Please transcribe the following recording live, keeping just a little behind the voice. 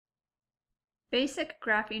Basic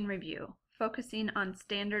graphing review, focusing on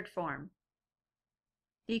standard form.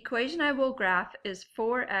 The equation I will graph is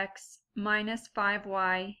 4x minus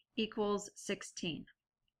 5y equals 16.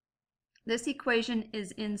 This equation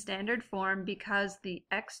is in standard form because the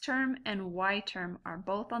x term and y term are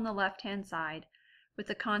both on the left-hand side with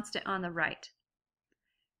the constant on the right.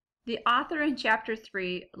 The author in Chapter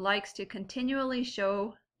 3 likes to continually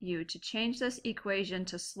show you to change this equation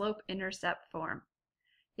to slope-intercept form.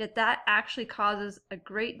 Yet that actually causes a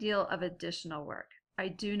great deal of additional work. I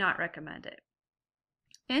do not recommend it.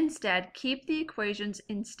 Instead, keep the equations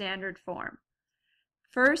in standard form.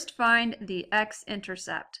 First, find the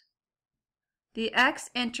x-intercept. The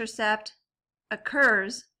x-intercept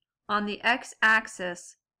occurs on the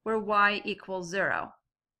x-axis where y equals 0.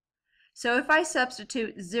 So if I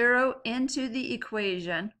substitute 0 into the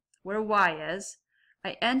equation where y is,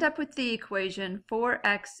 I end up with the equation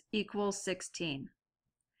 4x equals 16.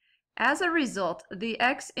 As a result, the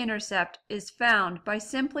x-intercept is found by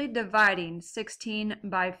simply dividing 16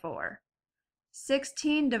 by 4.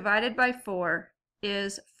 16 divided by 4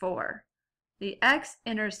 is 4. The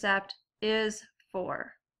x-intercept is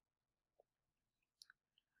 4.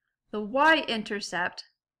 The y-intercept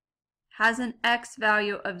has an x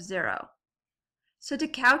value of 0. So to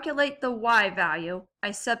calculate the y value,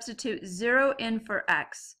 I substitute 0 in for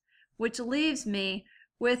x, which leaves me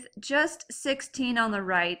with just 16 on the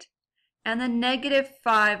right and the negative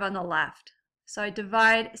 5 on the left. So I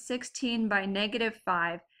divide 16 by negative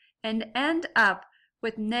 5 and end up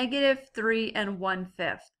with negative 3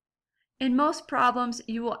 1/5. In most problems,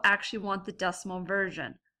 you will actually want the decimal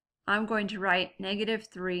version. I'm going to write negative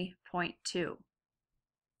 3.2.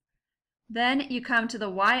 Then you come to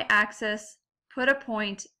the y-axis, put a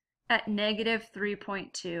point at negative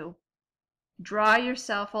 3.2, draw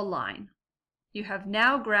yourself a line. You have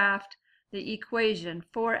now graphed the equation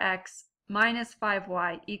 4x minus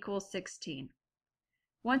 5y equals 16.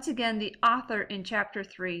 Once again, the author in Chapter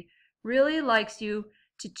 3 really likes you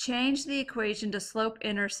to change the equation to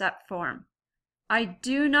slope-intercept form. I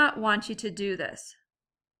do not want you to do this.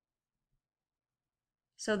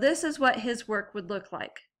 So this is what his work would look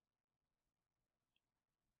like.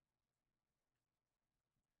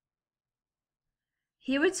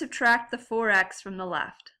 He would subtract the 4x from the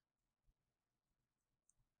left.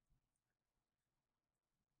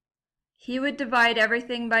 He would divide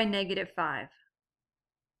everything by negative 5.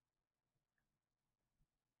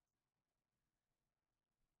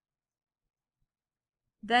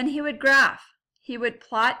 Then he would graph. He would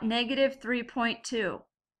plot negative 3.2.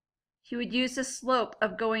 He would use the slope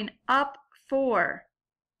of going up 4.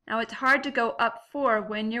 Now it's hard to go up 4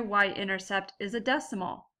 when your y-intercept is a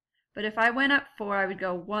decimal. But if I went up 4, I would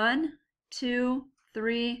go 1, 2,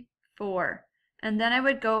 3, 4. And then I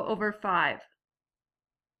would go over 5.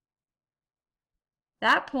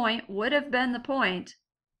 That point would have been the point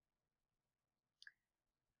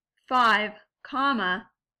 5, 0.8.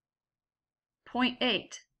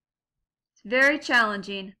 It's very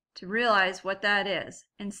challenging to realize what that is.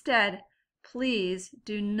 Instead, please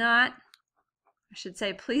do not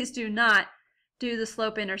do the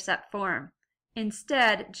slope-intercept form.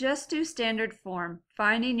 Instead, just do standard form,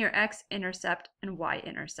 finding your x-intercept and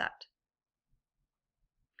y-intercept.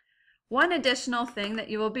 One additional thing that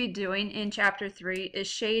you will be doing in Chapter 3 is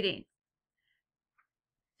shading.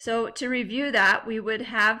 So to review that, we would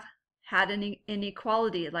have had an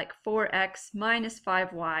inequality like 4x minus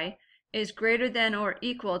 5y is greater than or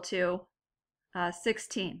equal to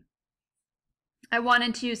 16. I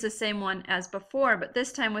wanted to use the same one as before, but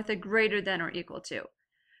this time with a greater than or equal to.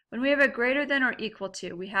 When we have a greater than or equal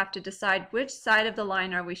to, we have to decide which side of the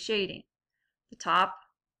line are we shading, the top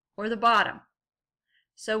or the bottom.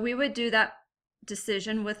 So we would do that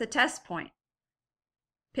decision with a test point.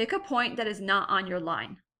 Pick a point that is not on your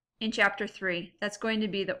line. In Chapter 3, that's going to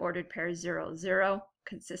be the ordered pair 0, 0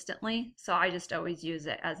 consistently, so I just always use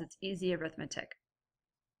it as it's easy arithmetic.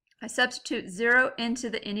 I substitute 0 into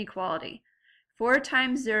the inequality. 4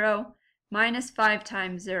 times 0 minus 5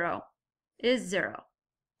 times 0 is 0.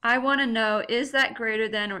 I want to know, is that greater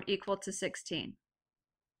than or equal to 16?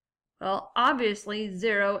 Well, obviously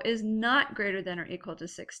 0 is not greater than or equal to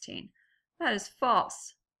 16. That is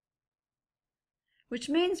false. Which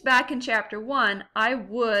means back in Chapter 1, I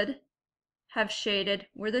would have shaded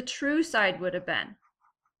where the true side would have been.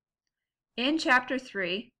 In Chapter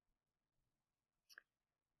 3,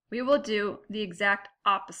 we will do the exact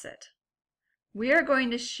opposite. We are going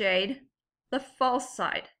to shade the false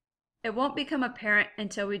side. It won't become apparent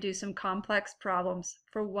until we do some complex problems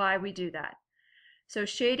for why we do that. So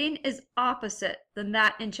shading is opposite than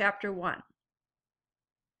that in Chapter 1.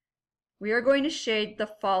 We are going to shade the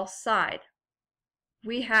false side.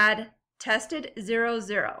 we had tested 0,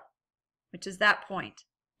 0, which is that point,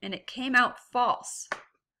 and it came out false.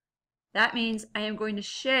 That means I am going to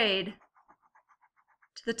shade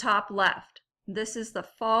to the top left. This is the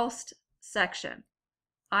false section.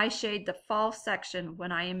 I shade the false section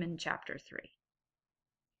when I am in chapter 3.